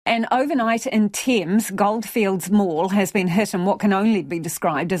And overnight in Thames, Goldfields Mall has been hit in what can only be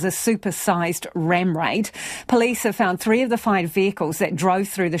described as a super-sized ram raid. Police have found 3 of the 5 vehicles that drove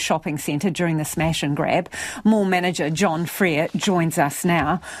through the shopping centre during the smash and grab. Mall manager John Freer joins us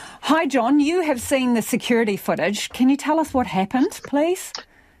now. Hi John, you have seen the security footage. Can you tell us what happened, please?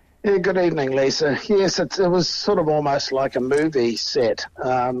 Yeah, good evening, Lisa. Yes, it was sort of almost like a movie set.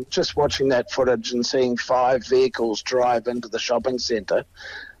 Just watching that footage and seeing 5 vehicles drive into the shopping centre.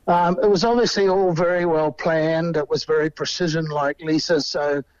 It was obviously all very well planned. It was very precision-like, Lisa.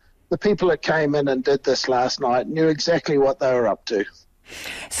 So the people that came in and did this last night knew exactly what they were up to.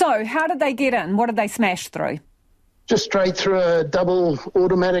 So how did they get in? What did they smash through? Just straight through a double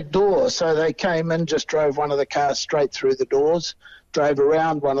automatic door. So they came in, just drove one of the cars straight through the doors, drove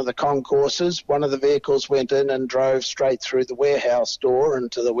around one of the concourses. One of the vehicles went in and drove straight through the warehouse door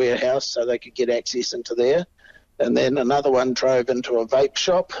into the warehouse so they could get access into there. And then another one drove into a vape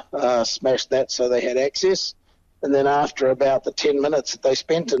shop, smashed that so they had access. And then after about the 10 minutes that they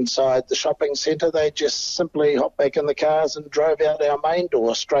spent inside the shopping centre, they just simply hopped back in the cars and drove out our main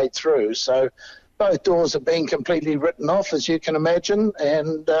door straight through. So both doors have been completely written off, as you can imagine,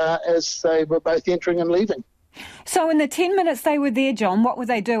 and as they were both entering and leaving. So in the 10 minutes they were there, John, what were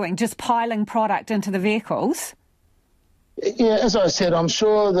they doing? Just piling product into the vehicles? Yeah, as I said, I'm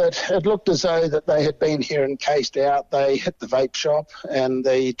sure that it looked as though that they had been here and cased out. They hit the vape shop, and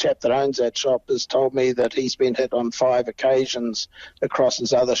the chap that owns that shop has told me that he's been hit on 5 occasions across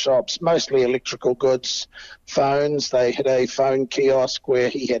his other shops, mostly electrical goods, phones. They hit a phone kiosk where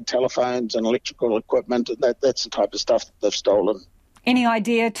he had telephones and electrical equipment, and that's the type of stuff that they've stolen. Any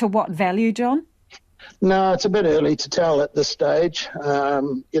idea to what value, John? No, it's a bit early to tell at this stage.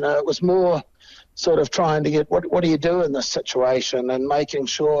 It was more sort of trying to get what do you do in this situation and making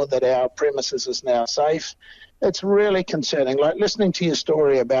sure that our premises is now safe. It's really concerning. Like listening to your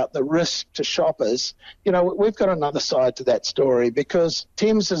story about the risk to shoppers, we've got another side to that story because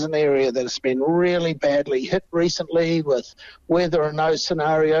Thames is an area that has been really badly hit recently with whether or no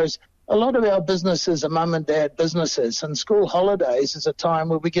scenarios. A lot of our businesses are mum and dad businesses, and school holidays is a time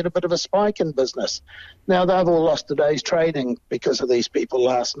where we get a bit of a spike in business. Now, they've all lost a day's trading because of these people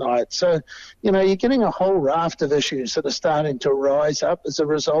last night. So, you're getting a whole raft of issues that are starting to rise up as a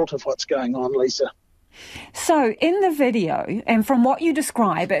result of what's going on, Lisa. So, in the video, and from what you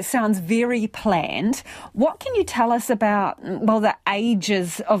describe, it sounds very planned. What can you tell us about, the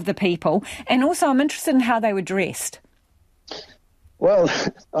ages of the people? And also, I'm interested in how they were dressed. Well,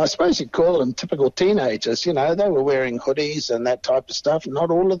 I suppose you'd call them typical teenagers. They were wearing hoodies and that type of stuff.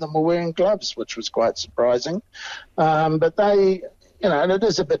 Not all of them were wearing gloves, which was quite surprising. But they, and it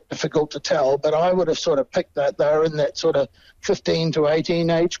is a bit difficult to tell, but I would have sort of picked that they were in that sort of 15 to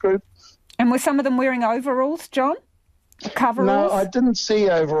 18 age group. And were some of them wearing overalls, John? Coveralls? No, I didn't see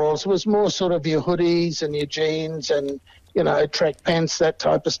overalls. It was more sort of your hoodies and your jeans and, track pants, that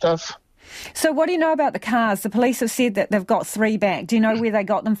type of stuff. So what do you know about the cars? The police have said that they've got 3 back. Do you know where they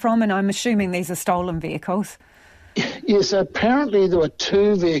got them from? And I'm assuming these are stolen vehicles. Yes, apparently there were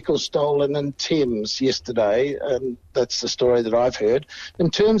 2 vehicles stolen in Thames yesterday, and that's the story that I've heard.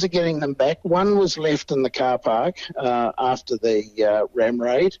 In terms of getting them back, one was left in the car park after the ram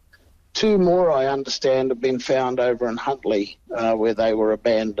raid. 2 more, I understand, have been found over in Huntly where they were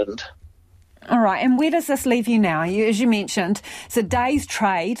abandoned. All right, and where does this leave you now? As you mentioned, it's a day's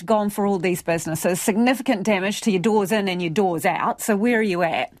trade gone for all these businesses, significant damage to your doors in and your doors out. So where are you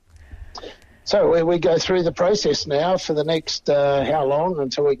at? So we go through the process now for the next how long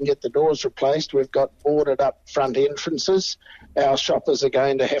until we can get the doors replaced. We've got boarded up front entrances. Our shoppers are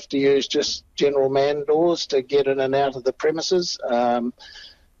going to have to use just general man doors to get in and out of the premises.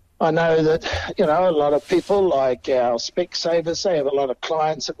 I know that, a lot of people like our Specsavers, they have a lot of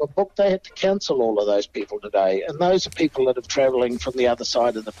clients that were booked. They had to cancel all of those people today. And those are people that are travelling from the other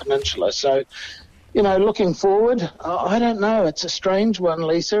side of the peninsula. So, looking forward, I don't know. It's a strange one,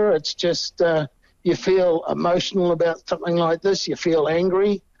 Lisa. It's just you feel emotional about something like this. You feel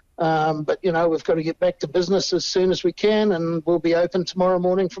angry. But, we've got to get back to business as soon as we can, and we'll be open tomorrow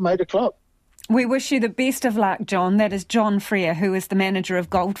morning from 8 o'clock. We wish you the best of luck, John. That is John Freer, who is the manager of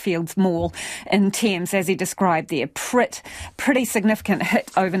Goldfields Mall in Thames, as he described there. Pretty significant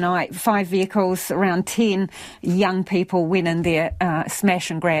hit overnight. 5 vehicles, around 10 young people went in there,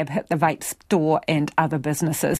 smash and grab, hit the vape store and other businesses.